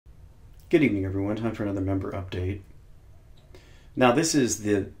Good evening, everyone. Time for another member update. Now, this is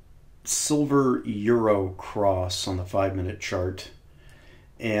the silver euro cross on the 5-minute chart.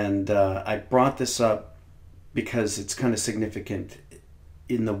 And I brought this up because it's kind of significant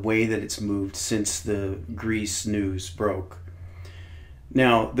in the way that it's moved since the Greece news broke.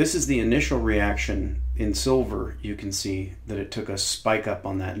 Now, this is the initial reaction in silver. You can see that it took a spike up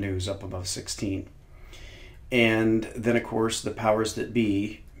on that news up above 16. And then, of course, the powers that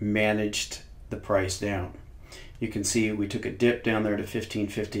be managed the price down. You can see we took a dip down there to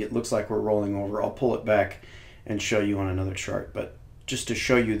 1550. It looks like we're rolling over. I'll pull it back and show you on another chart. But just to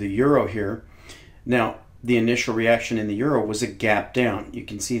show you the euro here. Now, the initial reaction in the euro was a gap down. You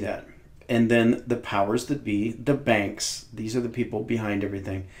can see that. And then the powers that be, the banks, these are the people behind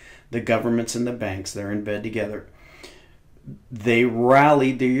everything, the governments and the banks, they're in bed together. They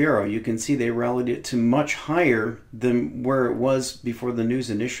rallied the euro. You can see they rallied it to much higher than where it was before the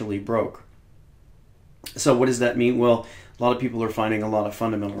news initially broke. So what does that mean? Well, a lot of people are finding a lot of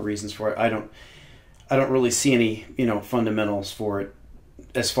fundamental reasons for it. I don't really see any, fundamentals for it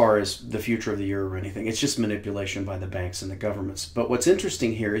as far as the future of the euro or anything. It's just manipulation by the banks and the governments. But what's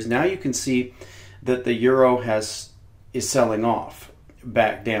interesting here is now you can see that the euro is selling off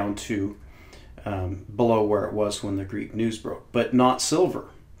back down to below where it was when the Greek news broke, but not silver.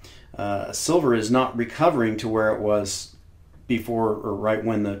 Silver is not recovering to where it was before or right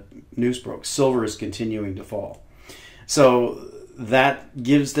when the news broke. Silver is continuing to fall. So that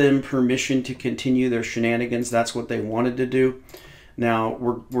gives them permission to continue their shenanigans. That's what they wanted to do. Now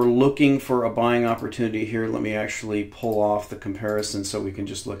we're looking for a buying opportunity here. Let me actually pull off the comparison so we can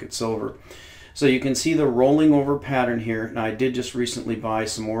just look at silver. So you can see the rolling over pattern here. Now I did just recently buy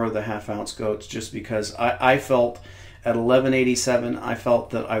some more of the half-ounce goats just because I felt at 11.87 I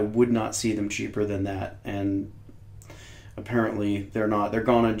felt that I would not see them cheaper than that, and apparently they're not. They're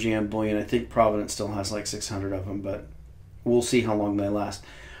gone on jam bullion. I think Providence still has like 600 of them, but we'll see how long they last.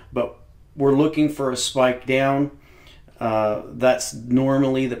 But we're looking for a spike down. That's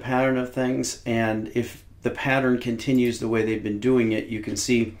normally the pattern of things, and if the pattern continues the way they've been doing it, you can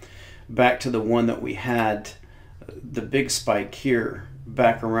see back to the one that we had, the big spike here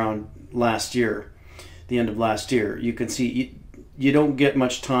back around last year, the end of last year. You can see you don't get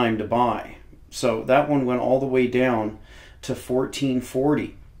much time to buy. So that one went all the way down to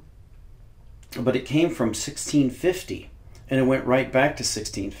 1440, but it came from 1650 and it went right back to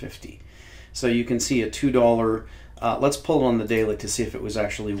 1650. So you can see a $2. Let's pull it on the daily to see if it was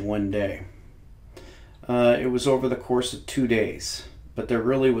actually one day. It was over the course of 2 days. But there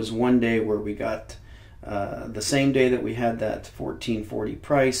really was one day where we got, the same day that we had that 1440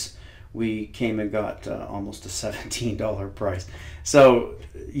 price, we came and got almost a $17 price. So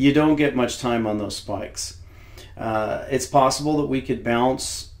you don't get much time on those spikes. It's possible that we could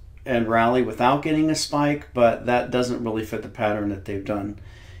bounce and rally without getting a spike, but that doesn't really fit the pattern that they've done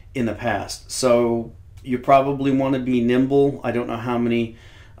in the past. So you probably want to be nimble. I don't know how many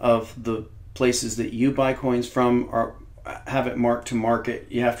of the places that you buy coins from have it marked to market.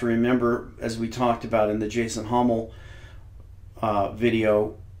 You have to remember, as we talked about in the Jason Hummel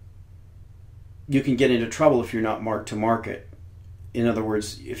video, you can get into trouble if you're not marked to market. In other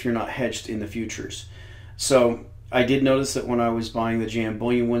words, if you're not hedged in the futures. So I did notice that when I was buying the jam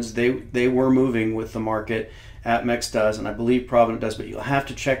bullion ones, they were moving with the market. APMEX does, and I believe Provident does, but you'll have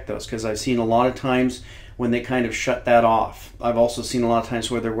to check those because I've seen a lot of times when they kind of shut that off. I've also seen a lot of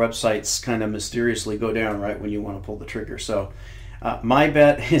times where their websites kind of mysteriously go down right when you want to pull the trigger. So my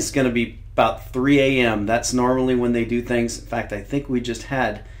bet is going to be about 3 a.m. That's normally when they do things. In fact, I think we just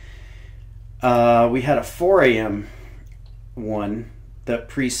had we had a 4 a.m. one that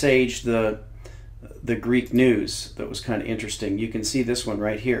presaged the Greek news. That was kind of interesting. You can see this one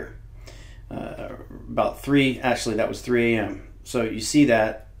right here. About 3, actually that was 3 a.m. So you see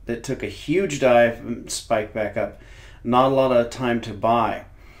that it took a huge dive and spiked back up. Not a lot of time to buy.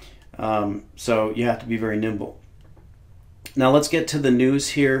 So you have to be very nimble. Now let's get to the news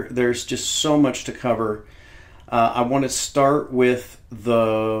here. There's just so much to cover. I want to start with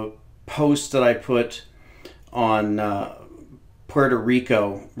the post that I put on Puerto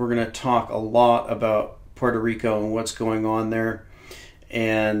Rico. We're going to talk a lot about Puerto Rico and what's going on there.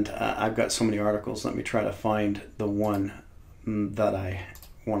 And I've got so many articles. Let me try to find the one that I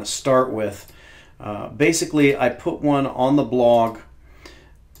want to start with. Basically, I put one on the blog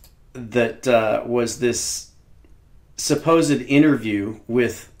that was this supposed interview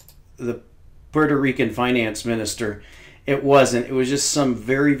with the Puerto Rican finance minister. It wasn't. It was just some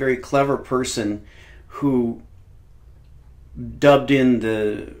very, very clever person who dubbed in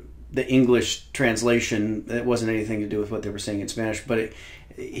the English translation. It wasn't anything to do with what they were saying in Spanish, but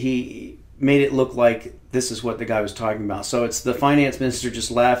he made it look like this is what the guy was talking about. So it's the finance minister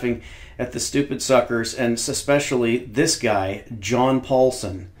just laughing at the stupid suckers, and especially this guy, John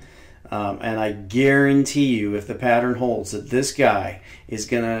Paulson. And I guarantee you, if the pattern holds, that this guy is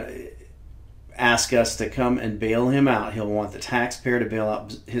going to ask us to come and bail him out. He'll want the taxpayer to bail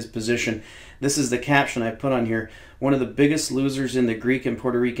out his position. This is the caption I put on here. One of the biggest losers in the Greek and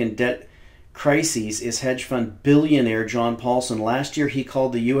Puerto Rican debt crises is hedge fund billionaire John Paulson. Last year, he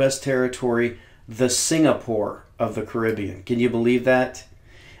called the U.S. territory the Singapore of the Caribbean. Can you believe that?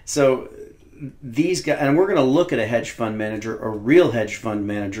 So these guys, and we're going to look at a hedge fund manager, a real hedge fund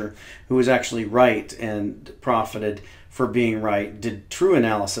manager, who was actually right and profited for being right, did true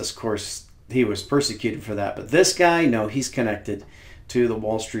analysis. Of course, he was persecuted for that. But this guy, no, he's connected to the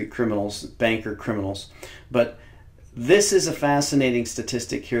Wall Street criminals, banker criminals. But this is a fascinating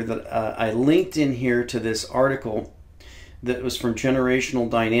statistic here that I linked in here to this article that was from Generational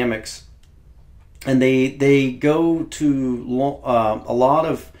Dynamics. And they go to a lot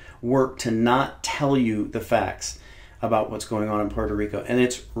of work to not tell you the facts about what's going on in Puerto Rico. And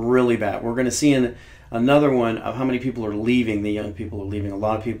it's really bad. We're going to see in another one of how many people are leaving. The young people are leaving. A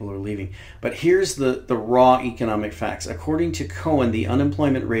lot of people are leaving. But here's the raw economic facts. According to Cohen, the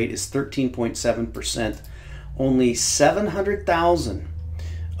unemployment rate is 13.7%. Only 700,000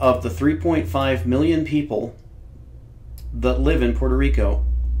 of the 3.5 million people that live in Puerto Rico,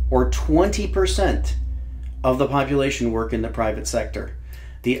 or 20% of the population, work in the private sector.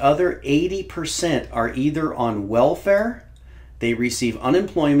 The other 80% are either on welfare, they receive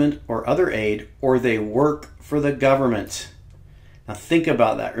unemployment or other aid, or they work for the government. Now think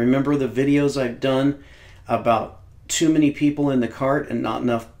about that. Remember the videos I've done about too many people in the cart and not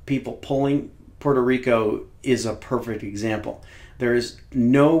enough people pulling? Puerto Rico is a perfect example. There is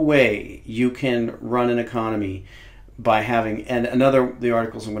no way you can run an economy by having, and the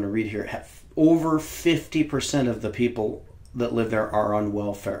articles I'm going to read here, have over 50% of the people that live there are on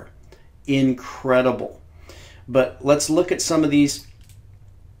welfare. Incredible. But let's look at some of these.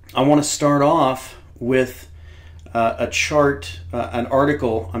 I want to start off with a chart, an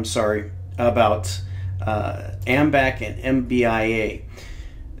article, about AMBAC and MBIA.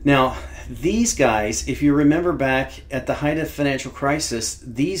 Now, these guys, if you remember back at the height of the financial crisis,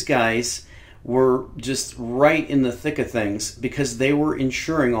 these guys were just right in the thick of things because they were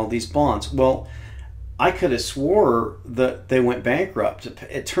insuring all these bonds. Well, I could have swore that they went bankrupt.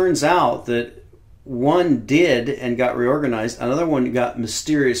 It turns out that one did and got reorganized. Another one got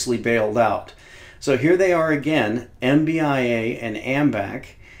mysteriously bailed out. So here they are again, MBIA and AMBAC,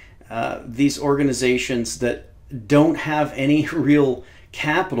 these organizations that don't have any real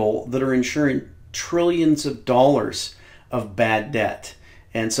capital, that are insuring trillions of dollars of bad debt.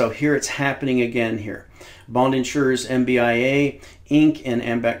 And so here it's happening again here. Bond insurers MBIA, Inc. and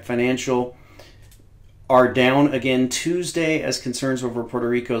AMBAC Financial are down again Tuesday as concerns over Puerto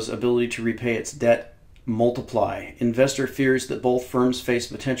Rico's ability to repay its debt multiply. Investor fears that both firms face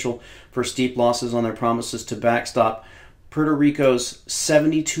potential for steep losses on their promises to backstop Puerto Rico's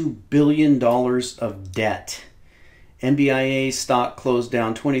 $72 billion of debt. MBIA stock closed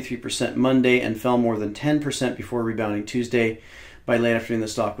down 23% Monday and fell more than 10% before rebounding Tuesday. By late afternoon, the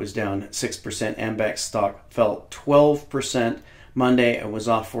stock was down 6%. AMBAC stock fell 12% Monday and was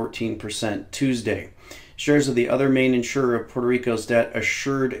off 14% Tuesday. Shares of the other main insurer of Puerto Rico's debt,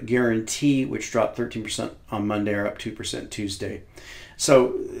 Assured Guarantee, which dropped 13% on Monday, are up 2% Tuesday.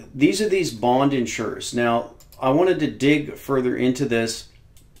 So these are these bond insurers. Now, I wanted to dig further into this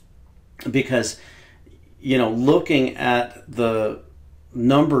because, looking at the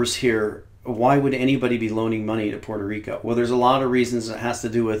numbers here, why would anybody be loaning money to Puerto Rico? Well, there's a lot of reasons. It has to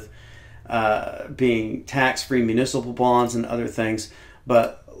do with being tax-free municipal bonds and other things.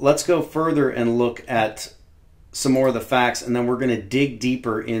 But let's go further and look at some more of the facts, and then we're going to dig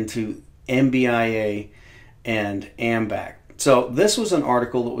deeper into MBIA and AMBAC. So this was an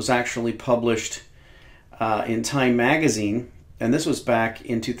article that was actually published in Time Magazine, and this was back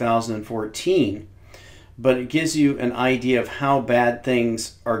in 2014. But it gives you an idea of how bad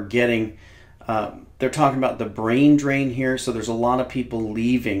things are getting. They're talking about the brain drain here, so there's a lot of people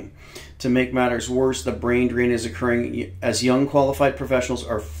leaving. To make matters worse, the brain drain is occurring as young qualified professionals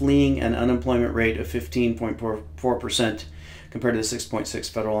are fleeing an unemployment rate of 15.4% compared to the 6.6%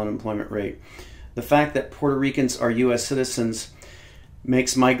 federal unemployment rate. The fact that Puerto Ricans are U.S. citizens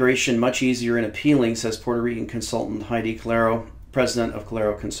makes migration much easier and appealing, says Puerto Rican consultant Heidi Calero, president of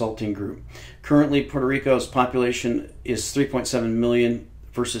Calero Consulting Group. Currently, Puerto Rico's population is 3.7 million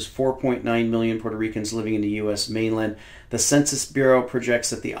versus 4.9 million Puerto Ricans living in the U.S. mainland. The Census Bureau projects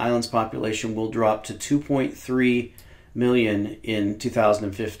that the island's population will drop to 2.3 million in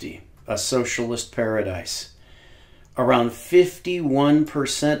 2050, a socialist paradise. Around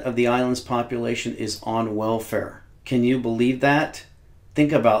 51% of the island's population is on welfare. Can you believe that?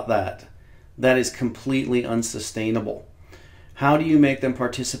 Think about that. That is completely unsustainable. How do you make them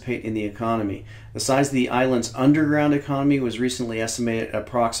participate in the economy? The size of the island's underground economy was recently estimated at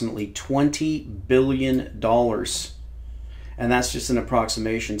approximately $20 billion. And that's just an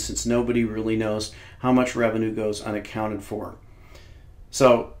approximation, since nobody really knows how much revenue goes unaccounted for.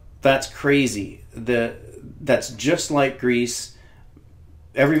 So that's crazy. That's just like Greece.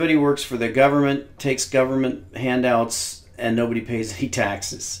 Everybody works for the government, takes government handouts, and nobody pays any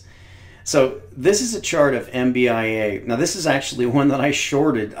taxes. So this is a chart of MBIA. Now this is actually one that I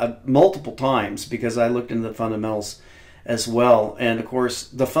shorted multiple times because I looked into the fundamentals as well. And of course,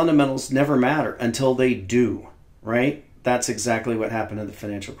 the fundamentals never matter until they do, right? That's exactly what happened in the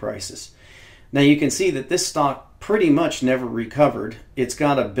financial crisis. Now you can see that this stock pretty much never recovered. It's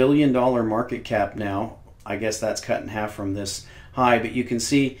got a $1 billion market cap now. I guess that's cut in half from this high, but you can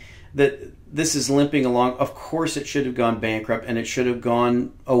see that this is limping along. Of course it should have gone bankrupt and it should have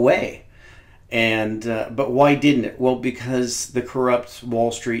gone away. And but why didn't it? Well, because the corrupt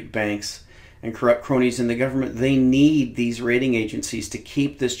Wall Street banks and corrupt cronies in the government, they need these rating agencies to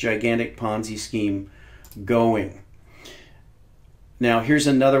keep this gigantic Ponzi scheme going. Now, here's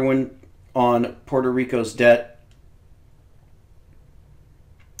another one on Puerto Rico's debt.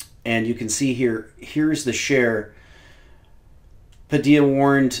 And you can see here, here's the share. Padilla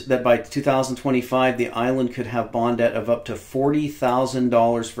warned that by 2025, the island could have bond debt of up to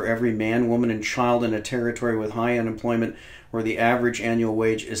 $40,000 for every man, woman, and child in a territory with high unemployment where the average annual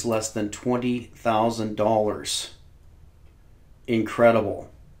wage is less than $20,000.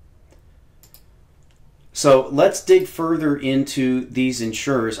 Incredible. So let's dig further into these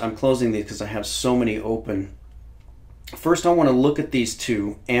insurers. I'm closing these because I have so many open. First, I want to look at these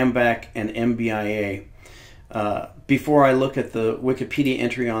two, AMBAC and MBIA. Before I look at the Wikipedia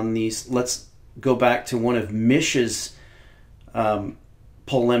entry on these, let's go back to one of Mish's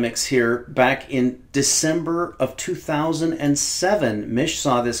polemics here. Back in December of 2007, Mish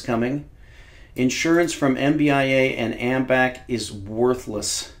saw this coming. Insurance from MBIA and AMBAC is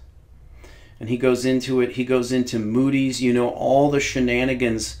worthless. And he goes into it. He goes into Moody's. You know, all the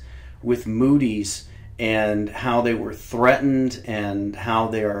shenanigans with Moody's and how they were threatened and how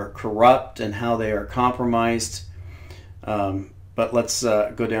they are corrupt and how they are compromised. But let's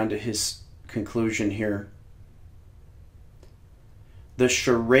go down to his conclusion here. The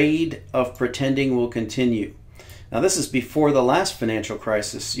charade of pretending will continue. Now, this is before the last financial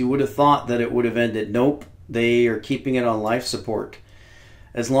crisis. You would have thought that it would have ended. Nope, they are keeping it on life support.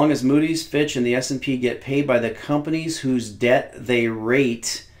 As long as Moody's, Fitch, and the S&P get paid by the companies whose debt they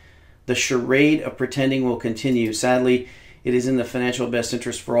rate, the charade of pretending will continue. Sadly, it is in the financial best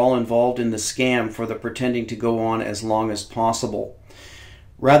interest for all involved in the scam for the pretending to go on as long as possible.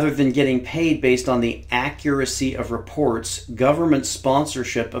 Rather than getting paid based on the accuracy of reports, government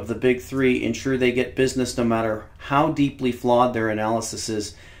sponsorship of the big three ensure they get business no matter how deeply flawed their analysis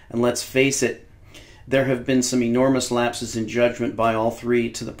is. And let's face it, there have been some enormous lapses in judgment by all three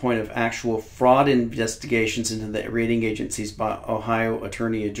to the point of actual fraud investigations into the rating agencies by Ohio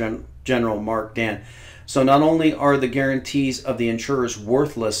Attorney General Mark Dan. So not only are the guarantees of the insurers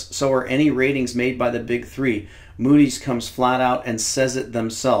worthless, so are any ratings made by the big three. Moody's comes flat out and says it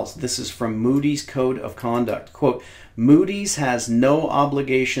themselves. This is from Moody's Code of Conduct. Quote, Moody's has no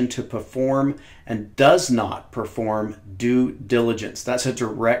obligation to perform and does not perform due diligence. That's a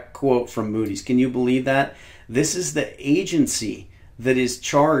direct quote from Moody's. Can you believe that? This is the agency that is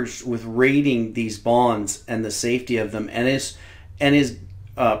charged with rating these bonds and the safety of them, and is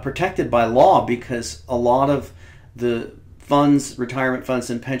protected by law, because a lot of the funds, retirement funds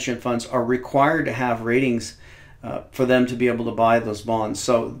and pension funds, are required to have ratings for them to be able to buy those bonds.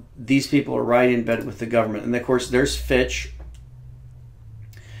 So these people are right in bed with the government. And of course, there's Fitch,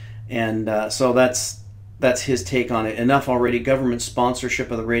 and so that's his take on it. Enough already. Government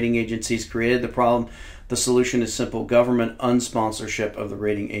sponsorship of the rating agencies created the problem. The solution is simple: government unsponsorship of the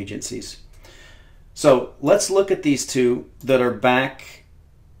rating agencies. So let's look at these two that are back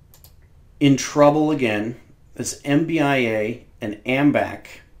in trouble again. It's MBIA and AMBAC.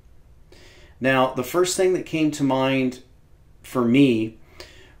 Now, the first thing that came to mind for me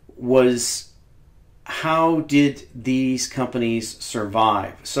was, how did these companies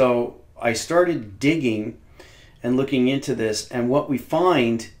survive? So I started digging and looking into this, and what we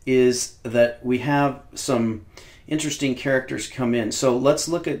find is that we have some interesting characters come in. So let's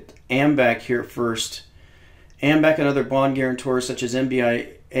look at AMBAC here first. AMBAC and other bond guarantors such as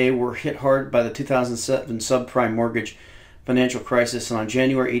MBIA were hit hard by the 2007 subprime mortgage financial crisis, and on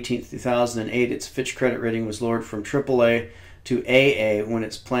January 18, 2008, its Fitch credit rating was lowered from AAA to AA when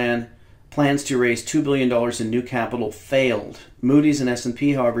its plans to raise $2 billion in new capital failed. Moody's and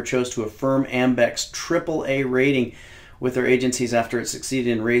S&P, however, chose to affirm Ambac's AAA rating with their agencies after it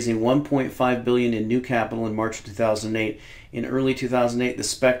succeeded in raising $1.5 billion in new capital in March of 2008. In early 2008, the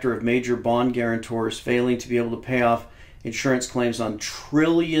specter of major bond guarantors failing to be able to pay off insurance claims on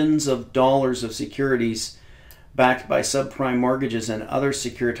trillions of dollars of securities backed by subprime mortgages and other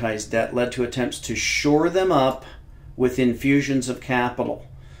securitized debt led to attempts to shore them up with infusions of capital.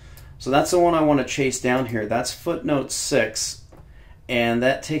 So that's the one I want to chase down here. That's footnote 6, and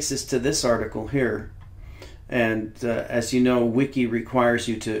that takes us to this article here. And as you know, Wiki requires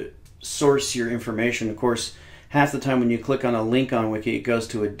you to source your information. Of course, half the time when you click on a link on Wiki, it goes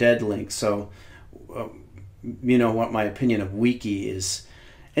to a dead link. So you know what my opinion of Wiki is.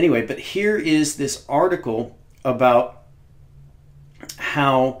 Anyway, but here is this article about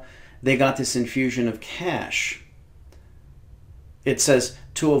how they got this infusion of cash. It says,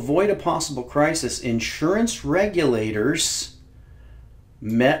 to avoid a possible crisis, insurance regulators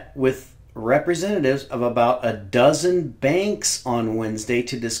met with representatives of about a dozen banks on Wednesday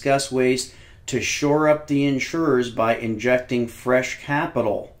to discuss ways to shore up the insurers by injecting fresh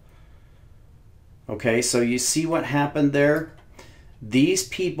capital. Okay, so you see what happened there? These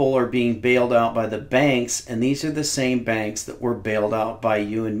people are being bailed out by the banks, and these are the same banks that were bailed out by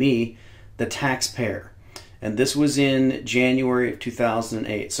you and me, the taxpayer. And this was in January of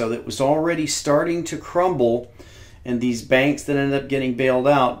 2008. So it was already starting to crumble, and these banks that ended up getting bailed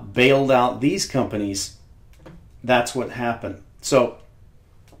out these companies. That's what happened. So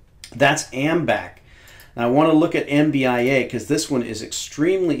that's Ambac. Now I want to look at MBIA because this one is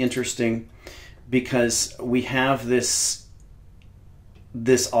extremely interesting because we have this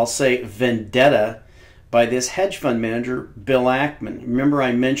I'll say vendetta by this hedge fund manager, Bill Ackman. Remember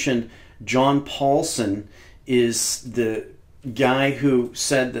I mentioned John Paulson is the guy who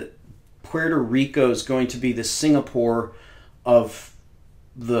said that Puerto Rico is going to be the Singapore of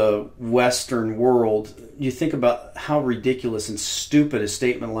the Western world. You think about how ridiculous and stupid a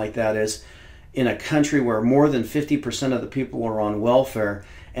statement like that is in a country where more than 50% of the people are on welfare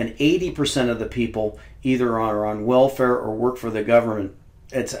and 80% of the people either are on welfare or work for the government.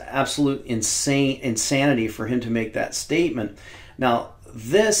 It's absolute insanity for him to make that statement. Now,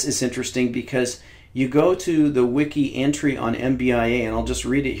 this is interesting because you go to the wiki entry on MBIA, and I'll just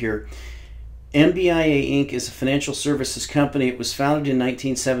read it here. MBIA Inc. is a financial services company. It was founded in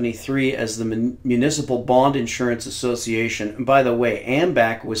 1973 as the Municipal Bond Insurance Association. And by the way,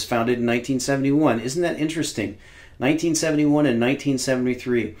 Ambac was founded in 1971. Isn't that interesting? 1971 and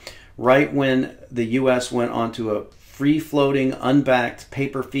 1973, right when the U.S. went onto a free-floating, unbacked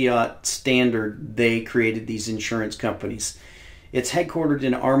paper fiat standard, they created these insurance companies. It's headquartered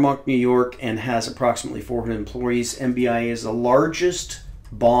in Armonk, New York, and has approximately 400 employees. MBIA is the largest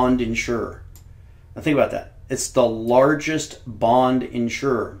bond insurer. Now think about that. It's the largest bond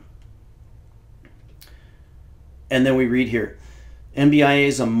insurer. And then we read here, MBIA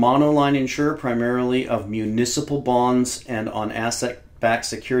is a monoline insurer primarily of municipal bonds and on asset-backed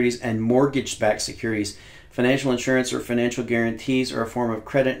securities and mortgage-backed securities. Financial insurance or financial guarantees are a form of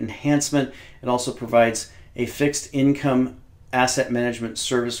credit enhancement. It also provides a fixed income asset management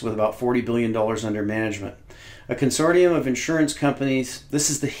service with about $40 billion under management. A consortium of insurance companies, this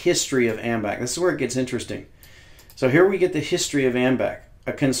is the history of Ambac. This is where it gets interesting. So here we get the history of Ambac.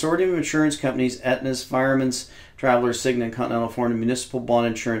 A consortium of insurance companies, Aetna's, Fireman's, Travelers, Cigna, and Continental formed a Municipal Bond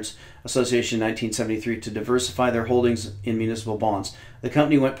Insurance Association in 1973 to diversify their holdings in municipal bonds. The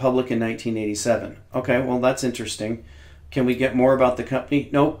company went public in 1987. Okay, well that's interesting. Can we get more about the company?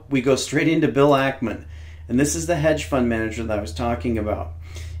 Nope, we go straight into Bill Ackman. And this is the hedge fund manager that I was talking about.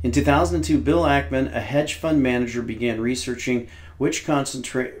 In 2002, Bill Ackman, a hedge fund manager, began research which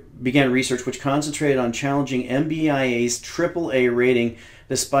concentrated on challenging MBIA's AAA rating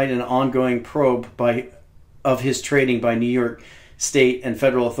despite an ongoing probe of his trading by New York state and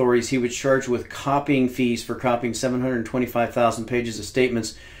federal authorities. He was charged with copying fees for copying 725,000 pages of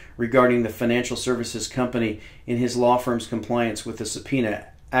statements regarding the financial services company in his law firm's compliance with the subpoena.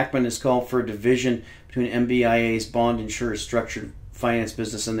 Ackman has called for a division between MBIA's bond insurers, structured finance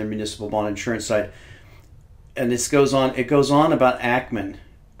business, and their municipal bond insurance side. And this goes on. It goes on about Ackman.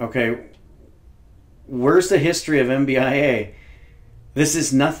 Okay, where's the history of MBIA? This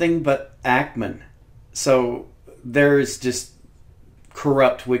is nothing but Ackman. So there's just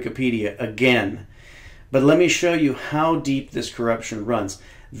corrupt Wikipedia again. But let me show you how deep this corruption runs.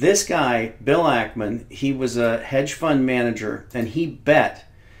 This guy, Bill Ackman, he was a hedge fund manager, and he bet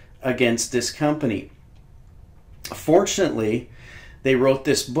against this company. Fortunately, they wrote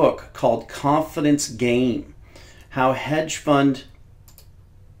this book called Confidence Game, how hedge fund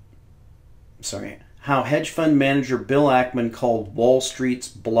manager Bill Ackman called Wall Street's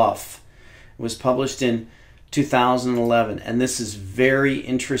bluff. It was published in 2011, and this is very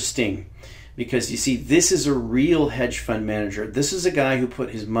interesting because you see, this is a real hedge fund manager. This is a guy who put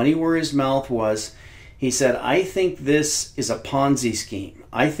his money where his mouth was. He said, I think this is a Ponzi scheme.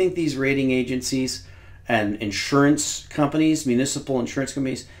 I think these rating agencies and insurance companies, municipal insurance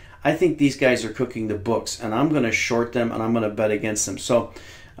companies, I think these guys are cooking the books, and I'm going to short them and I'm going to bet against them. So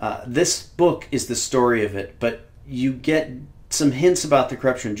this book is the story of it, but you get some hints about the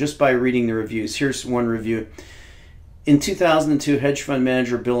corruption just by reading the reviews. Here's one review. In 2002, hedge fund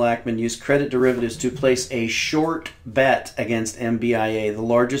manager Bill Ackman used credit derivatives to place a short bet against MBIA, the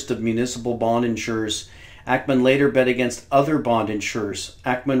largest of municipal bond insurers. Ackman later bet against other bond insurers.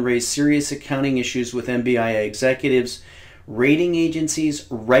 Ackman raised serious accounting issues with MBIA executives, rating agencies,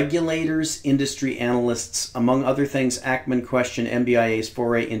 regulators, industry analysts. Among other things, Ackman questioned MBIA's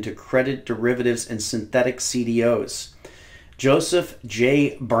foray into credit derivatives and synthetic CDOs. Joseph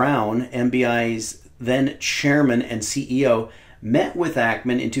J. Brown, MBIA's then chairman and CEO, met with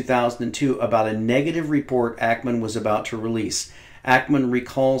Ackman in 2002 about a negative report Ackman was about to release. Ackman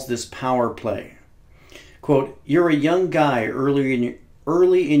recalls this power play. Quote, "You're a young guy early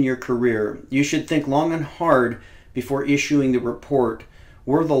in your career. You should think long and hard before issuing the report.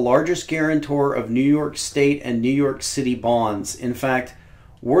 We're the largest guarantor of New York State and New York City bonds. In fact,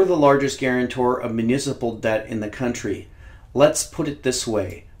 we're the largest guarantor of municipal debt in the country. Let's put it this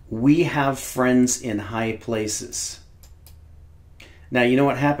way. We have friends in high places." Now, you know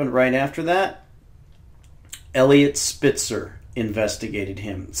what happened right after that? Elliot Spitzer investigated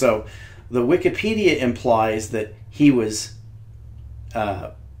him. So the Wikipedia implies that he was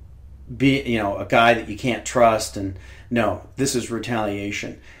a guy that you can't trust, and no, this is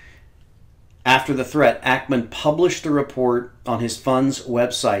retaliation. After the threat, Ackman published a report on his fund's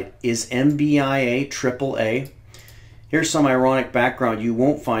website. Is MBIA AAA? Here's some ironic background you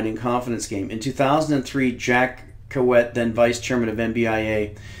won't find in Confidence Game. In 2003, Jack Cowett, then vice chairman of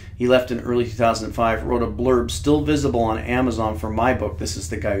MBIA, he left in early 2005, wrote a blurb still visible on Amazon for my book. This is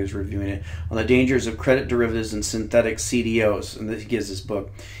the guy who's reviewing it, on the dangers of credit derivatives and synthetic CDOs, and he gives this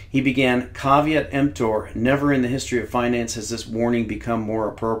book. He began, caveat emptor, never in the history of finance has this warning become more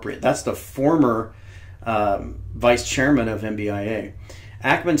appropriate. That's the former vice chairman of MBIA.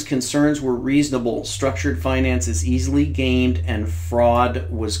 Ackman's concerns were reasonable. Structured finance is easily gamed and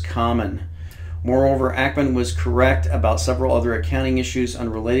fraud was common. Moreover, Ackman was correct about several other accounting issues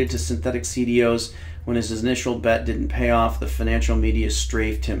unrelated to synthetic CDOs. When his initial bet didn't pay off, the financial media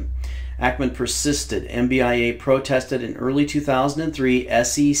strafed him. Ackman persisted. MBIA protested in early 2003.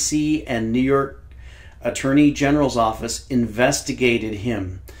 SEC and New York Attorney General's Office investigated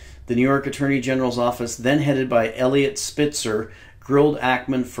him. The New York Attorney General's Office, then headed by Elliot Spitzer, grilled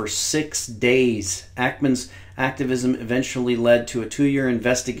Ackman for 6 days. Ackman's activism eventually led to a 2-year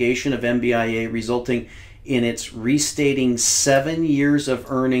investigation of MBIA, resulting in its restating 7 years of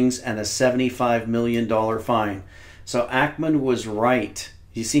earnings and a $75 million fine. So Ackman was right.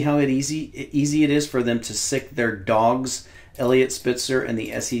 You see how easy it is for them to sick their dogs, Elliot Spitzer and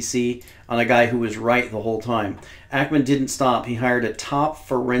the SEC, on a guy who was right the whole time. Ackman didn't stop. He hired a top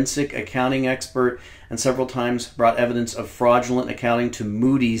forensic accounting expert and several times brought evidence of fraudulent accounting to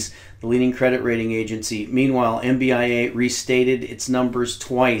Moody's, the leading credit rating agency. Meanwhile, MBIA restated its numbers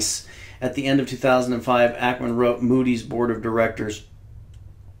twice. At the end of 2005, Ackman wrote Moody's board of directors.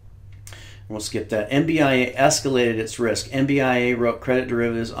 We'll skip that. MBIA escalated its risk. MBIA wrote credit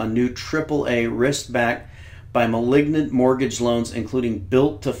derivatives on new AAA risk-backed by malignant mortgage loans, including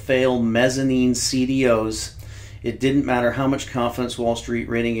built-to-fail mezzanine CDOs. It didn't matter how much confidence Wall Street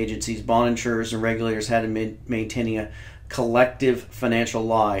rating agencies, bond insurers, and regulators had in maintaining a collective financial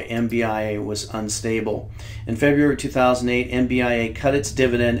lie. MBIA was unstable. In February 2008, MBIA cut its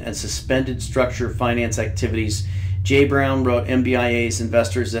dividend and suspended structured finance activities. Jay Brown wrote MBIA's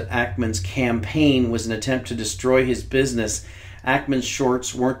investors that Ackman's campaign was an attempt to destroy his business. Ackman's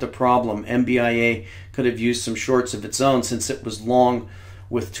shorts weren't the problem. MBIA could have used some shorts of its own since it was long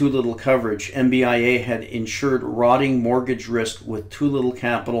with too little coverage. MBIA had insured rotting mortgage risk with too little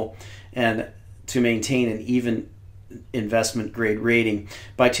capital and to maintain an even investment grade rating.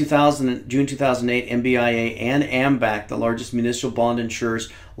 By June 2008, MBIA and AMBAC, the largest municipal bond insurers,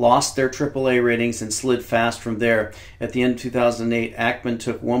 lost their AAA ratings and slid fast from there. At the end of 2008, Ackman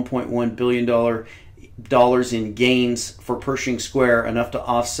took $1.1 billion in gains for Pershing Square, enough to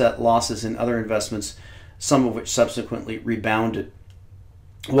offset losses in other investments, some of which subsequently rebounded.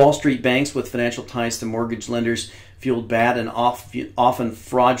 Wall Street banks with financial ties to mortgage lenders fueled bad and often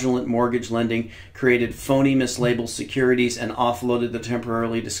fraudulent mortgage lending, created phony mislabeled securities, and offloaded the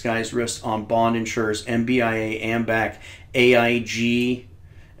temporarily disguised risks on bond insurers, MBIA, AMBAC, AIG,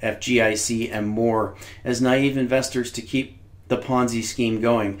 FGIC, and more, as naive investors to keep the Ponzi scheme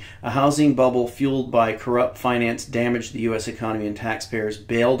going. A housing bubble fueled by corrupt finance damaged the U.S. economy, and taxpayers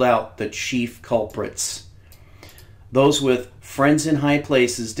bailed out the chief culprits. Those with friends in high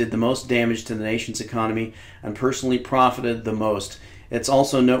places did the most damage to the nation's economy and personally profited the most. It's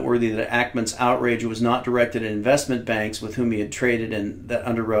also noteworthy that Ackman's outrage was not directed at investment banks with whom he had traded and that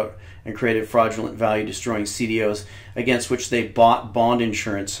underwrote and created fraudulent value-destroying CDOs against which they bought bond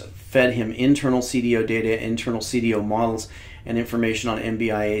insurance, fed him internal CDO data, internal CDO models, and information on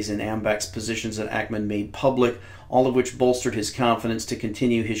MBIA's and AMBAC's positions that Ackman made public, all of which bolstered his confidence to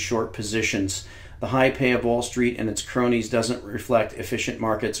continue his short positions. The high pay of Wall Street and its cronies doesn't reflect efficient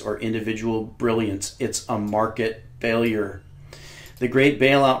markets or individual brilliance. It's a market failure. The great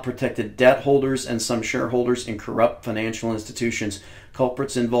bailout protected debt holders and some shareholders in corrupt financial institutions.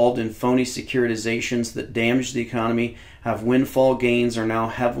 Culprits involved in phony securitizations that damaged the economy have windfall gains, are now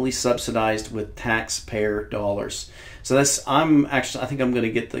heavily subsidized with taxpayer dollars. So that's, I think I'm going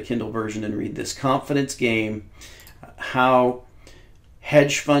to get the Kindle version and read this. Confidence Game, how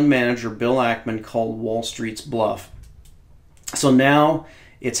hedge fund manager Bill Ackman called Wall Street's bluff. So now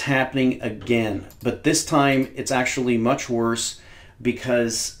it's happening again, but this time it's actually much worse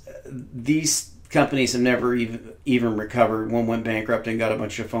because these companies have never even recovered. One went bankrupt and got a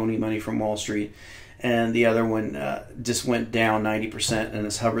bunch of phony money from Wall Street, and the other one just went down 90% and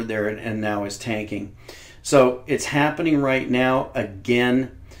has hovered there and now is tanking. So it's happening right now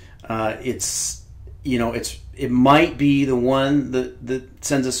again. It might be the one that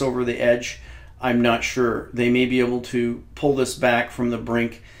sends us over the edge. I'm not sure. They may be able to pull this back from the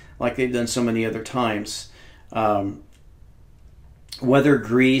brink like they've done so many other times. Whether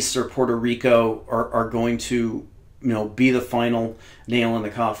Greece or Puerto Rico are going to be the final nail in the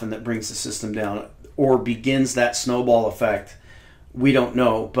coffin that brings the system down or begins that snowball effect, we don't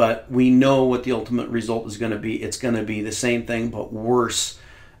know. But we know what the ultimate result is going to be. It's going to be the same thing but worse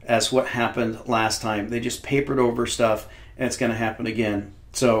as what happened last time. They just papered over stuff, and it's going to happen again.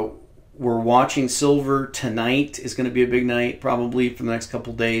 So we're watching silver tonight. Is going to be a big night probably for the next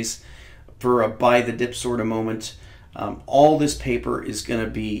couple days for a buy the dip sort of moment. All this paper is going to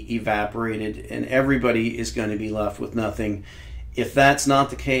be evaporated, and everybody is going to be left with nothing. If that's not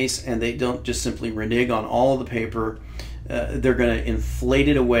the case, and they don't just simply renege on all of the paper, they're going to inflate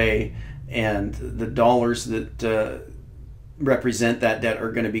it away, and the dollars that represent that debt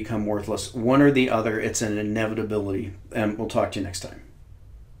are going to become worthless. One or the other, it's an inevitability. And we'll talk to you next time.